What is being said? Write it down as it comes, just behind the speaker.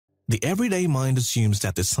The everyday mind assumes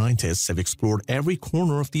that the scientists have explored every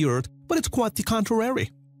corner of the Earth, but it's quite the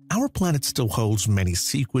contrary. Our planet still holds many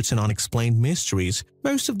secrets and unexplained mysteries,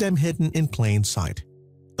 most of them hidden in plain sight.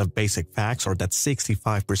 The basic facts are that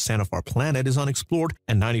 65% of our planet is unexplored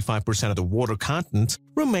and 95% of the water content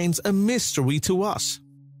remains a mystery to us.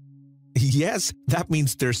 Yes, that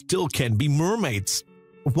means there still can be mermaids.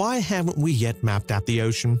 Why haven't we yet mapped out the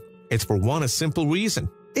ocean? It's for one simple reason.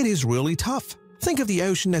 It is really tough. Think of the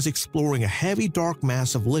ocean as exploring a heavy dark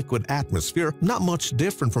mass of liquid atmosphere, not much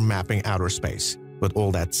different from mapping outer space. With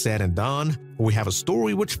all that said and done, we have a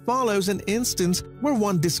story which follows an instance where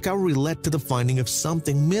one discovery led to the finding of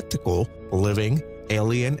something mythical, living,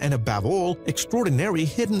 alien, and above all, extraordinary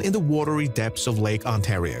hidden in the watery depths of Lake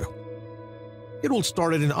Ontario. It all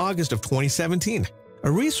started in August of 2017.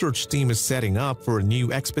 A research team is setting up for a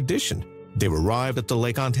new expedition. They've arrived at the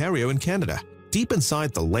Lake Ontario in Canada. Deep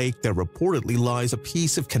inside the lake, there reportedly lies a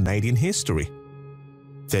piece of Canadian history.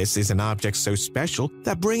 This is an object so special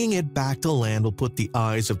that bringing it back to land will put the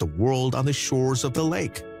eyes of the world on the shores of the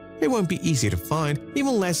lake. It won't be easy to find,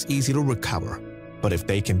 even less easy to recover. But if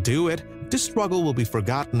they can do it, this struggle will be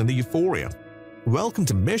forgotten in the euphoria. Welcome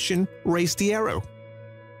to Mission Raise the Arrow.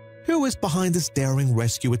 Who is behind this daring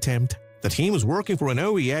rescue attempt? The team is working for an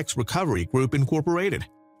OEX Recovery Group Incorporated.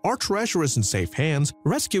 Our treasure is in safe hands.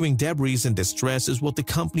 Rescuing debris in distress is what the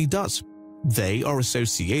company does. They are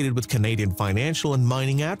associated with Canadian financial and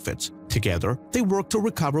mining outfits. Together, they work to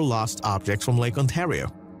recover lost objects from Lake Ontario.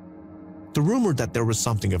 The rumor that there was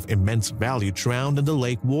something of immense value drowned in the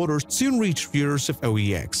lake waters soon reached viewers of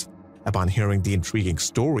OEX. Upon hearing the intriguing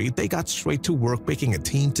story, they got straight to work picking a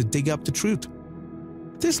team to dig up the truth.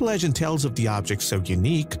 This legend tells of the object so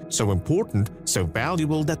unique, so important, so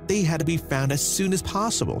valuable that they had to be found as soon as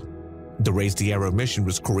possible. The Raise the Arrow mission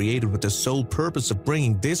was created with the sole purpose of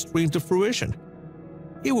bringing this dream to fruition.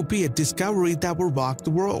 It would be a discovery that would rock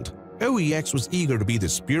the world. OEX was eager to be the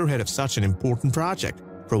spearhead of such an important project.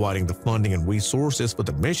 Providing the funding and resources for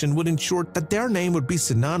the mission would ensure that their name would be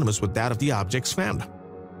synonymous with that of the objects found.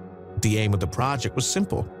 The aim of the project was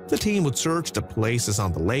simple. The team would search the places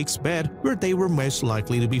on the lake's bed where they were most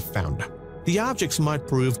likely to be found. The objects might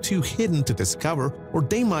prove too hidden to discover, or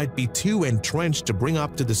they might be too entrenched to bring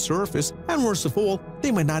up to the surface, and worst of all,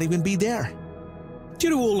 they might not even be there. Due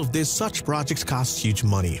to all of this, such projects cost huge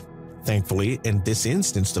money. Thankfully, in this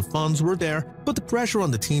instance, the funds were there, but the pressure on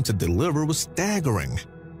the team to deliver was staggering.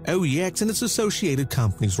 OEX and its associated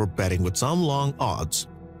companies were betting with some long odds.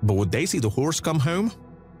 But would they see the horse come home?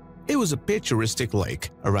 It was a picturesque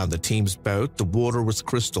lake. Around the team's boat, the water was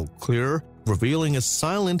crystal clear, revealing a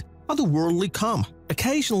silent, otherworldly calm.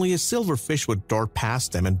 Occasionally, a silverfish would dart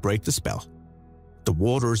past them and break the spell. The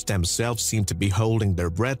waters themselves seemed to be holding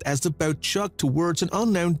their breath as the boat chugged towards an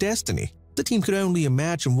unknown destiny. The team could only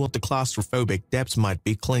imagine what the claustrophobic depths might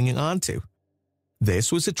be clinging onto.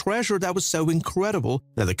 This was a treasure that was so incredible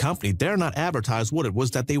that the company dare not advertise what it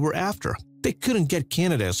was that they were after. They couldn't get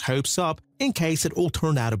Canada's hopes up in case it all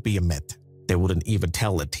turned out to be a myth. They wouldn't even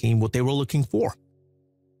tell the team what they were looking for.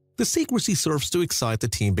 The secrecy serves to excite the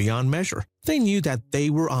team beyond measure. They knew that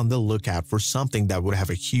they were on the lookout for something that would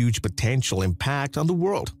have a huge potential impact on the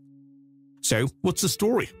world. So, what's the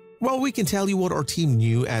story? Well, we can tell you what our team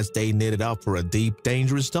knew as they knitted up for a deep,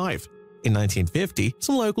 dangerous dive. In 1950,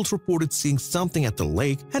 some locals reported seeing something at the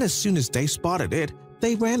lake, and as soon as they spotted it,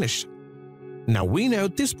 they vanished. Now, we know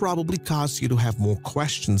this probably caused you to have more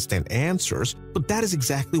questions than answers, but that is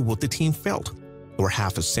exactly what the team felt. Over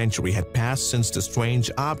half a century had passed since the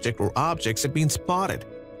strange object or objects had been spotted.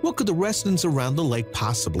 What could the residents around the lake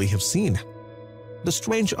possibly have seen? The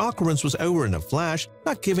strange occurrence was over in a flash,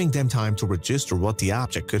 not giving them time to register what the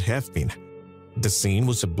object could have been. The scene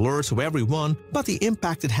was a blur to everyone, but the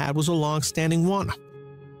impact it had was a long-standing one.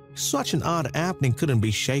 Such an odd happening couldn't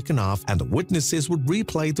be shaken off, and the witnesses would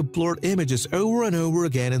replay the blurred images over and over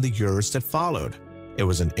again in the years that followed. It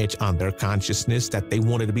was an itch on their consciousness that they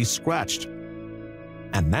wanted to be scratched.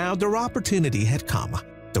 And now their opportunity had come.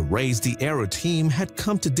 The Raise the Arrow team had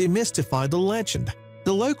come to demystify the legend.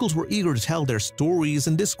 The locals were eager to tell their stories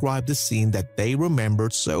and describe the scene that they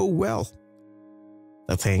remembered so well.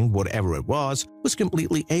 The thing, whatever it was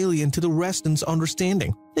completely alien to the residents'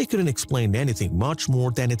 understanding. They couldn't explain anything much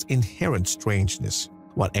more than its inherent strangeness.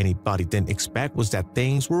 What anybody didn't expect was that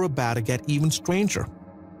things were about to get even stranger.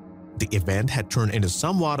 The event had turned into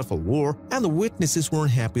somewhat of a war, and the witnesses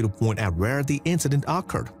weren't happy to point out where the incident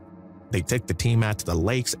occurred. They took the team out to the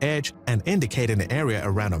lake's edge and indicated an area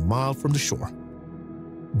around a mile from the shore.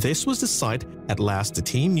 This was the site. At last the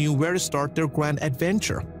team knew where to start their grand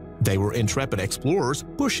adventure. They were intrepid explorers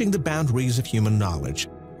pushing the boundaries of human knowledge.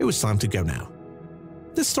 It was time to go now.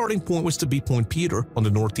 The starting point was to be Point Peter on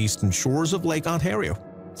the northeastern shores of Lake Ontario.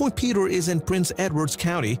 Point Peter is in Prince Edward's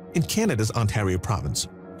County in Canada's Ontario province.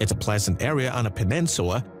 It's a pleasant area on a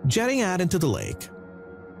peninsula jutting out into the lake.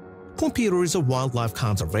 Point Peter is a wildlife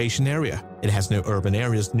conservation area. It has no urban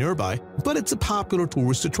areas nearby, but it's a popular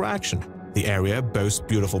tourist attraction. The area boasts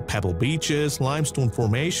beautiful pebble beaches, limestone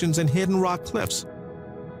formations, and hidden rock cliffs.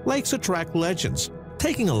 Lakes attract legends,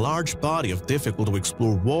 taking a large body of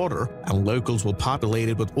difficult-to-explore water, and locals will populate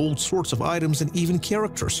it with all sorts of items and even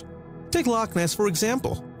characters. Take Loch Ness for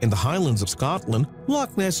example. In the Highlands of Scotland,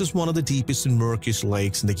 Loch Ness is one of the deepest and murkiest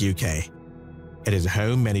lakes in the UK. It is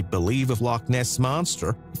home, many believe, of Loch Ness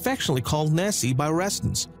Monster, affectionately called Nessie by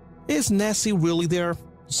residents. Is Nessie really there?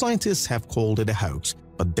 Scientists have called it a hoax,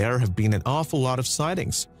 but there have been an awful lot of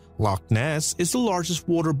sightings. Loch Ness is the largest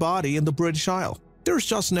water body in the British Isle. There's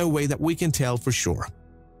just no way that we can tell for sure.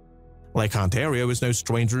 Lake Ontario is no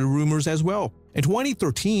stranger to rumors as well. In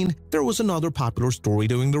 2013, there was another popular story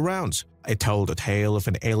doing the rounds. It told a tale of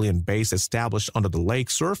an alien base established under the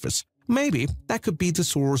lake's surface. Maybe that could be the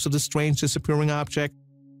source of the strange disappearing object.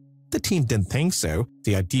 The team didn't think so.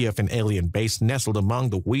 The idea of an alien base nestled among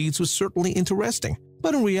the weeds was certainly interesting,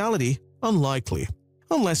 but in reality, unlikely.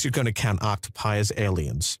 Unless you're going to count octopi as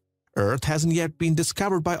aliens. Earth hasn't yet been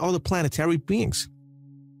discovered by other planetary beings.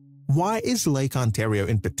 Why is Lake Ontario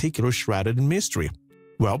in particular shrouded in mystery?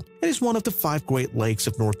 Well, it is one of the 5 Great Lakes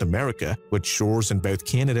of North America, with shores in both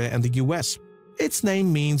Canada and the US. Its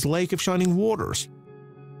name means Lake of Shining Waters.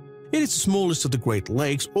 It is the smallest of the Great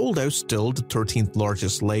Lakes, although still the 13th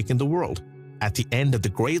largest lake in the world. At the end of the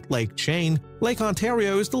Great Lake chain, Lake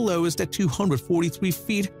Ontario is the lowest at 243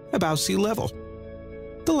 feet above sea level.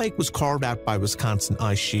 The lake was carved out by Wisconsin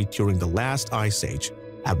ice sheet during the last ice age.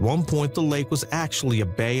 At one point, the lake was actually a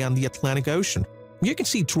bay on the Atlantic Ocean. You can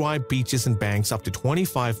see dry beaches and banks up to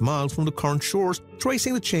 25 miles from the current shores,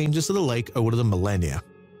 tracing the changes of the lake over the millennia.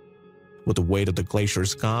 With the weight of the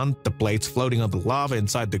glaciers gone, the blades floating on the lava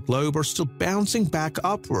inside the globe are still bouncing back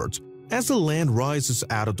upwards. As the land rises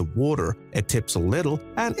out of the water, it tips a little,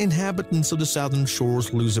 and inhabitants of the southern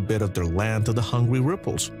shores lose a bit of their land to the hungry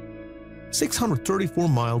ripples. 634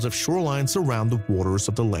 miles of shoreline surround the waters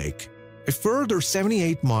of the lake. A further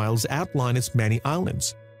 78 miles outline its many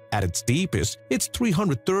islands. At its deepest, it's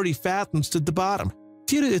 330 fathoms to the bottom.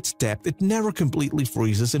 Due to its depth, it never completely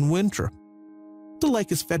freezes in winter. The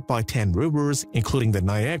lake is fed by 10 rivers, including the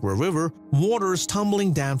Niagara River, waters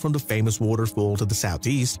tumbling down from the famous waterfall to the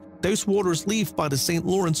southeast. Those waters leave by the St.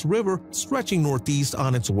 Lawrence River, stretching northeast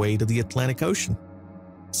on its way to the Atlantic Ocean.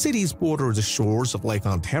 Cities border the shores of Lake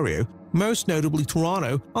Ontario, most notably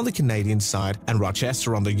Toronto on the Canadian side and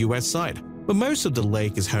Rochester on the US side. But most of the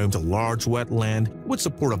lake is home to large wetland, which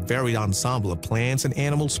support a varied ensemble of plants and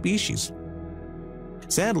animal species.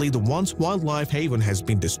 Sadly, the once wildlife haven has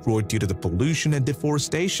been destroyed due to the pollution and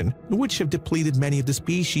deforestation, which have depleted many of the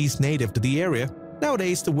species native to the area.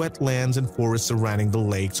 Nowadays, the wetlands and forests surrounding the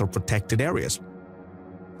lakes are protected areas.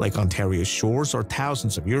 Lake Ontario's shores are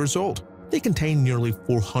thousands of years old. They contain nearly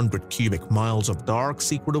 400 cubic miles of dark,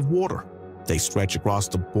 secretive water. They stretch across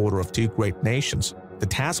the border of 2 great nations. The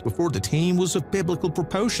task before the team was of biblical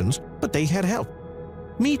proportions, but they had help.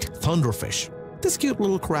 Meet Thunderfish. This cute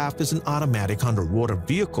little craft is an automatic underwater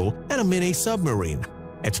vehicle and a mini submarine.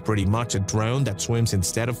 It's pretty much a drone that swims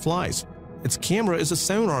instead of flies. Its camera is a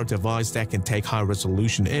sonar device that can take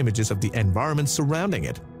high-resolution images of the environment surrounding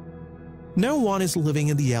it. No one is living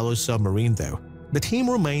in the yellow submarine though. The team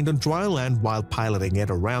remained on dry land while piloting it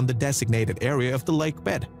around the designated area of the lake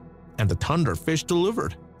bed. And the Thunderfish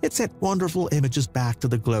delivered. It sent wonderful images back to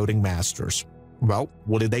the gloating masters. Well,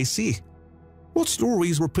 what did they see? What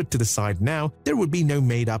stories were put to the side now, there would be no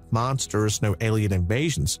made-up monsters, no alien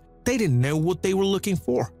invasions. They didn't know what they were looking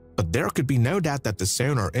for, but there could be no doubt that the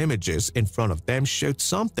sonar images in front of them showed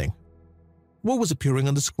something. What was appearing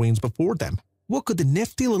on the screens before them? What could the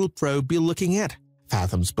nifty little probe be looking at?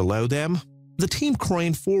 Fathoms below them? The team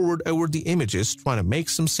craned forward over the images, trying to make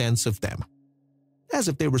some sense of them. As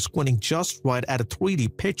if they were squinting just right at a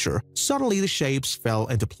 3D picture, suddenly the shapes fell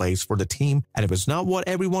into place for the team, and it was not what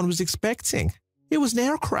everyone was expecting. It was an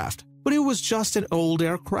aircraft, but it was just an old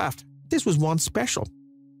aircraft. This was one special.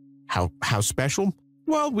 How special?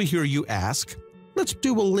 Well, we hear you ask. Let's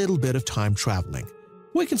do a little bit of time traveling.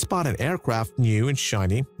 We can spot an aircraft new and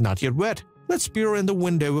shiny, not yet wet. Let's peer in the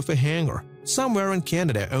window of a hangar, somewhere in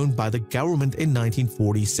Canada owned by the government in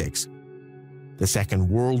 1946. The Second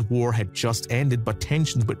World War had just ended, but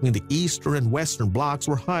tensions between the Eastern and Western blocs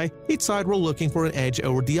were high. Each side were looking for an edge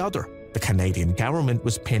over the other. The Canadian government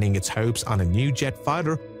was pinning its hopes on a new jet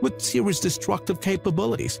fighter with serious destructive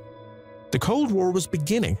capabilities. The Cold War was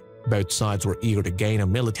beginning. Both sides were eager to gain a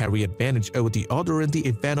military advantage over the other in the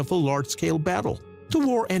event of a large-scale battle. The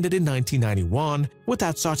war ended in 1991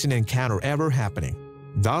 without such an encounter ever happening,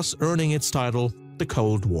 thus earning its title, the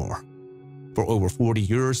Cold War. For over 40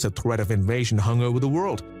 years, the threat of invasion hung over the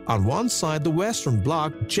world. On one side, the Western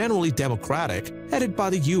Bloc, generally democratic, headed by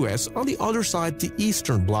the US. On the other side, the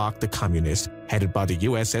Eastern Bloc, the communist, headed by the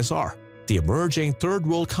USSR. The emerging Third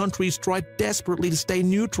World countries tried desperately to stay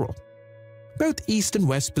neutral. Both East and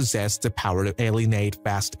West possessed the power to alienate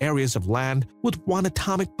vast areas of land with one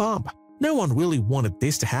atomic bomb. No one really wanted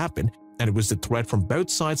this to happen, and it was the threat from both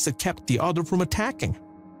sides that kept the other from attacking.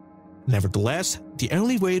 Nevertheless, the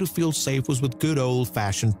only way to feel safe was with good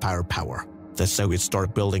old-fashioned firepower. The Soviets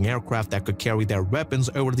started building aircraft that could carry their weapons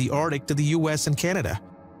over the Arctic to the US and Canada.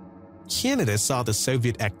 Canada saw the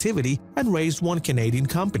Soviet activity and raised one Canadian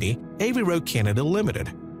company, Avro Canada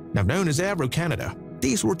Limited, now known as Avro Canada.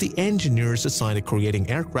 These were the engineers assigned to creating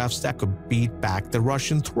aircrafts that could beat back the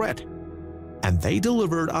Russian threat. And they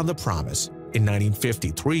delivered on the promise. In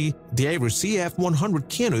 1953, the Avro CF-100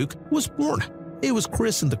 Chinook was born. It was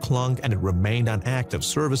christened the Clunk and it remained on active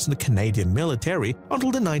service in the Canadian military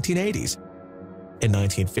until the 1980s. In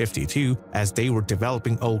 1952, as they were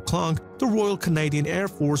developing Old Clunk, the Royal Canadian Air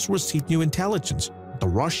Force received new intelligence. The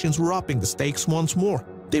Russians were upping the stakes once more.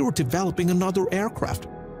 They were developing another aircraft.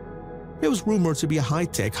 It was rumored to be a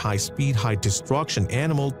high-tech, high-speed, high-destruction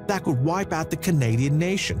animal that could wipe out the Canadian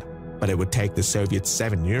nation. But it would take the Soviets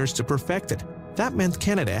 7 years to perfect it. That meant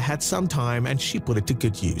Canada had some time and she put it to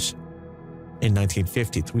good use. In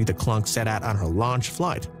 1953, the Clunk set out on her launch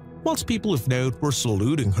flight. Whilst people of note were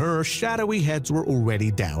saluting her, shadowy heads were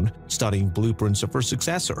already down, studying blueprints of her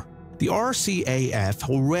successor. The RCAF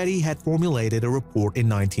already had formulated a report in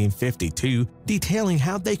 1952 detailing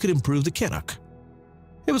how they could improve the Chinook.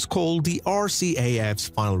 It was called the RCAF's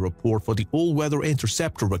Final Report for the All-Weather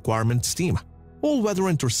Interceptor Requirements Team. All-Weather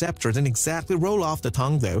Interceptor didn't exactly roll off the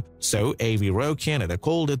tongue though, so Avro Canada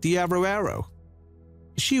called it the Avro Arrow.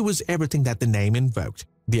 She was everything that the name invoked.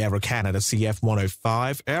 The Avro Canada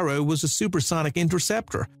CF-105 Arrow was a supersonic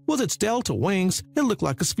interceptor. With its delta wings, it looked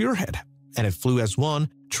like a spearhead, and it flew as one,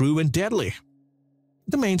 true and deadly.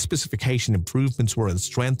 The main specification improvements were in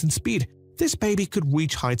strength and speed. This baby could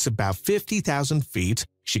reach heights about 50,000 feet.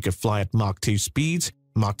 She could fly at Mach 2 speeds.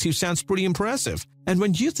 Mach 2 sounds pretty impressive, and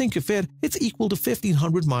when you think of it, it's equal to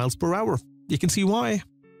 1,500 miles per hour. You can see why.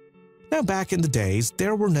 Now, back in the days,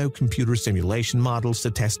 there were no computer simulation models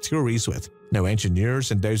to test theories with. No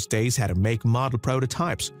engineers in those days had to make model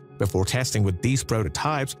prototypes. Before testing with these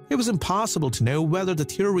prototypes, it was impossible to know whether the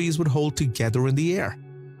theories would hold together in the air.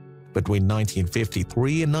 Between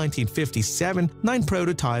 1953 and 1957, 9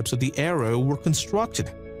 prototypes of the Arrow were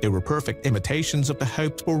constructed. They were perfect imitations of the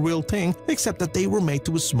hoped-for real thing, except that they were made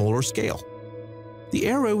to a smaller scale. The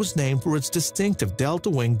Arrow was named for its distinctive delta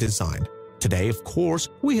wing design. Today, of course,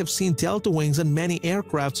 we have seen delta wings on many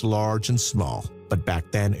aircrafts large and small, but back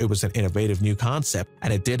then it was an innovative new concept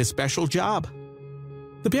and it did a special job.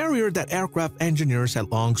 The barrier that aircraft engineers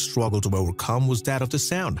had long struggled to overcome was that of the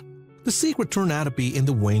sound. The secret turned out to be in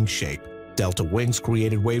the wing shape. Delta wings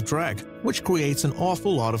created wave drag, which creates an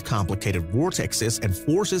awful lot of complicated vortexes and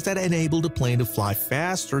forces that enable the plane to fly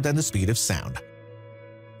faster than the speed of sound.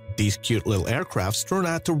 These cute little aircrafts turned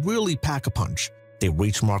out to really pack a punch. They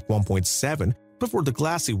reached Mach 1.7 before the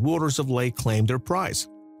glassy waters of Lake claimed their prize.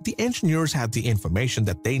 The engineers had the information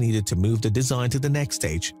that they needed to move the design to the next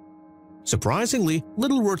stage. Surprisingly,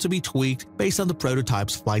 little were to be tweaked based on the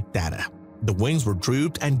prototype's flight data. The wings were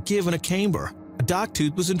drooped and given a camber. A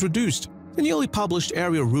dogtooth was introduced. The newly published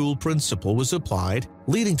area rule principle was applied,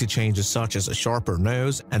 leading to changes such as a sharper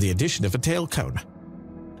nose and the addition of a tail cone.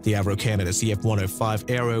 The Avro Canada CF-105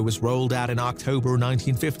 Arrow was rolled out in October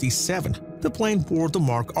 1957. The plane bore the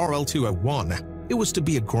mark RL-201. It was to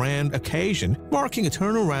be a grand occasion, marking a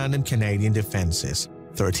turnaround in Canadian defenses.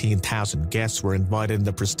 13,000 guests were invited in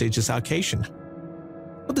the prestigious occasion.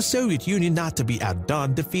 But the Soviet Union, not to be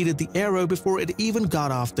outdone, defeated the Arrow before it even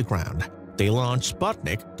got off the ground. They launched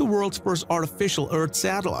Sputnik, the world's first artificial Earth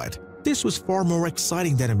satellite. This was far more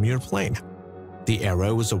exciting than a mere plane. The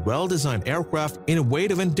Arrow was a well-designed aircraft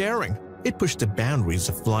innovative and daring. It pushed the boundaries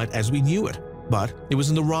of flight as we knew it. But it was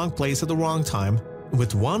in the wrong place at the wrong time.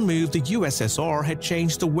 With one move, the USSR had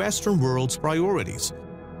changed the Western world's priorities.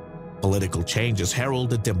 Political changes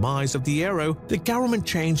heralded the demise of the Arrow. The government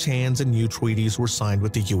changed hands and new treaties were signed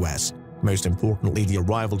with the US. Most importantly, the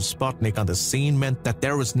arrival of Sputnik on the scene meant that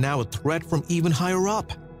there was now a threat from even higher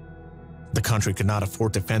up. The country could not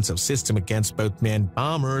afford defensive system against both manned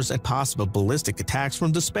bombers and possible ballistic attacks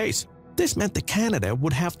from the space. This meant that Canada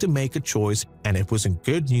would have to make a choice, and it wasn't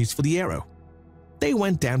good news for the Arrow. they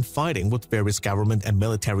went down fighting, with various government and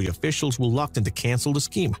military officials reluctant to cancel the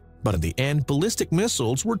scheme. But in the end, ballistic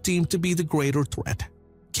missiles were deemed to be the greater threat.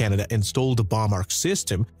 Canada installed the bomb arc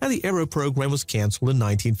system, and the Arrow program was cancelled in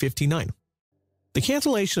 1959. The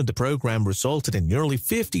cancellation of the program resulted in nearly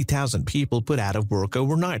 50,000 people put out of work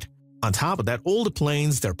overnight. On top of that, all the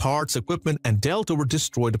planes, their parts, equipment, and Delta were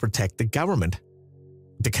destroyed to protect the government.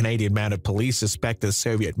 The Canadian Mounted Police suspected a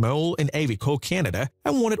Soviet mole in Avico, Canada,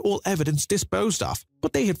 and wanted all evidence disposed of,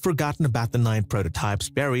 but they had forgotten about the 9 prototypes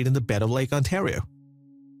buried in the bed of Lake Ontario.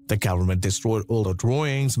 The government destroyed all the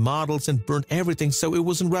drawings, models, and burned everything so it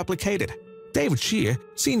wasn't replicated. David Shea,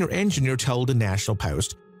 senior engineer, told the National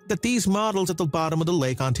Post that these models at the bottom of the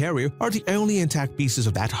Lake Ontario are the only intact pieces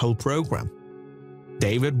of that whole program.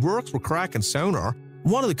 David works for Kraken Sonar,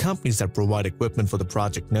 one of the companies that provide equipment for the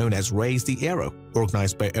project known as Raise the Arrow,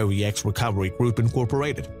 organized by OEX Recovery Group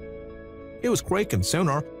Incorporated. It was Kraken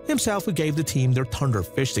Sonar himself who gave the team their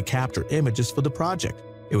Thunderfish to capture images for the project.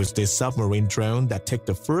 It was this submarine drone that took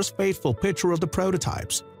the first faithful picture of the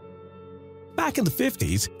prototypes. Back in the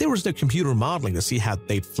 50s, there was no computer modeling to see how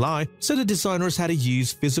they'd fly, so the designers had to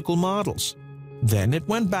use physical models. Then it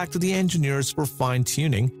went back to the engineers for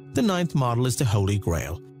fine-tuning. The 9th model is the Holy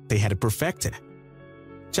Grail. They had it perfected.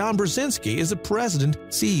 John Brzezinski is the president,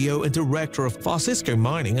 CEO, and director of Fossisco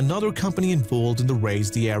Mining, another company involved in the Raise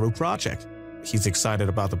the Arrow project. He's excited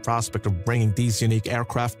about the prospect of bringing these unique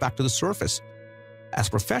aircraft back to the surface. As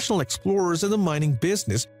professional explorers in the mining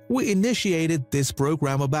business, we initiated this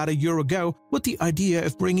program about a year ago with the idea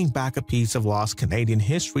of bringing back a piece of lost Canadian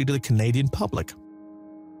history to the Canadian public.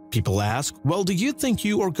 People ask, well, do you think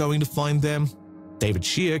you are going to find them? David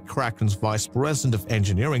Shea, Kraken's vice president of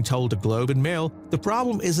engineering, told the Globe and Mail, the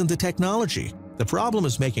problem isn't the technology. The problem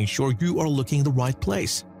is making sure you are looking in the right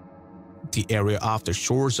place. The area off the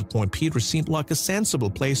shores of Point Peter seemed like a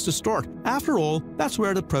sensible place to start. After all, that's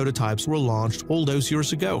where the prototypes were launched all those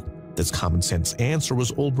years ago. This common-sense answer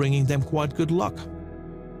was all bringing them quite good luck.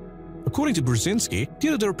 According to Brzezinski,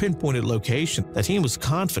 due to their pinpointed location, the team was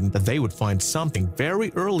confident that they would find something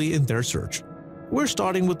very early in their search. We're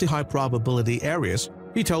starting with the high-probability areas,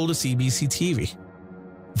 he told the CBC-TV.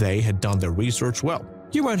 They had done their research well.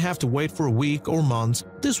 You won't have to wait for a week or months.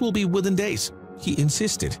 This will be within days, he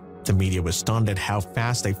insisted. The media was stunned at how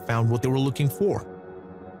fast they found what they were looking for.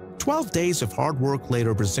 12 days of hard work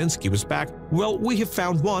later, Brzezinski was back. Well, we have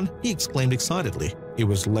found one, he exclaimed excitedly. It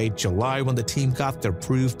was late July when the team got their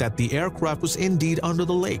proof that the aircraft was indeed under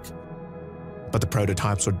the lake. But the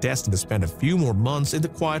prototypes were destined to spend a few more months in the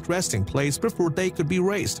quiet resting place before they could be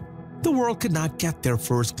raised. The world could not get their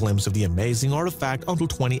first glimpse of the amazing artifact until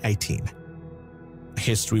 2018.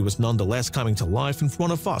 History was nonetheless coming to life in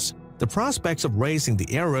front of us. The prospects of raising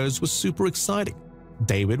the Arrows was super exciting.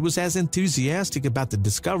 David was as enthusiastic about the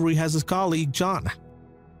discovery as his colleague John.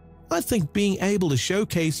 I think being able to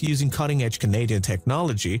showcase using cutting-edge Canadian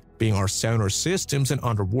technology, being our sonar systems and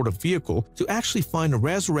underwater vehicle, to actually find and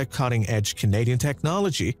resurrect cutting-edge Canadian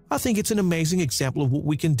technology, I think it's an amazing example of what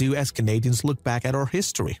we can do as Canadians look back at our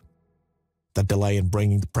history. The delay in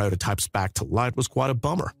bringing the prototypes back to light was quite a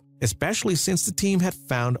bummer, especially since the team had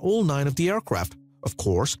found all 9 of the aircraft. Of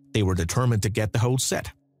course, they were determined to get the whole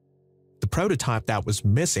set. The prototype that was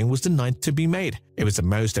missing was the 9th to be made. It was the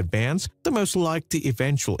most advanced, the most like the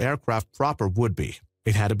eventual aircraft proper would be.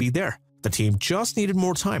 It had to be there. The team just needed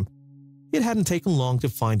more time. It hadn't taken long to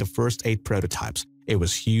find the first 8 prototypes. It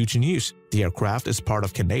was huge news. The aircraft is part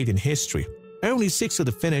of Canadian history. Only 6 of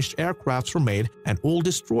the finished aircrafts were made and all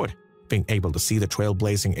destroyed. Being able to see the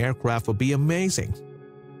trailblazing aircraft would be amazing.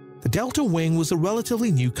 The Delta Wing was a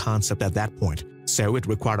relatively new concept at that point, so it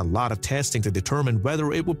required a lot of testing to determine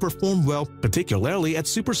whether it would perform well, particularly at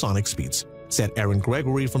supersonic speeds, said Aaron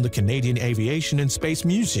Gregory from the Canadian Aviation and Space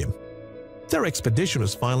Museum. Their expedition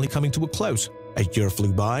was finally coming to a close. A year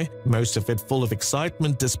flew by, most of it full of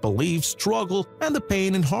excitement, disbelief, struggle, and the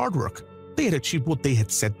pain and hard work. They had achieved what they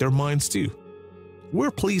had set their minds to.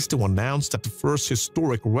 We're pleased to announce that the first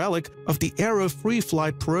historic relic of the Arrow free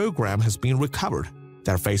flight program has been recovered,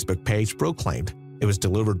 their Facebook page proclaimed. It was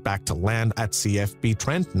delivered back to land at CFB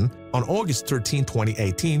Trenton on August 13,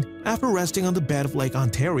 2018, after resting on the bed of Lake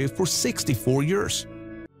Ontario for 64 years.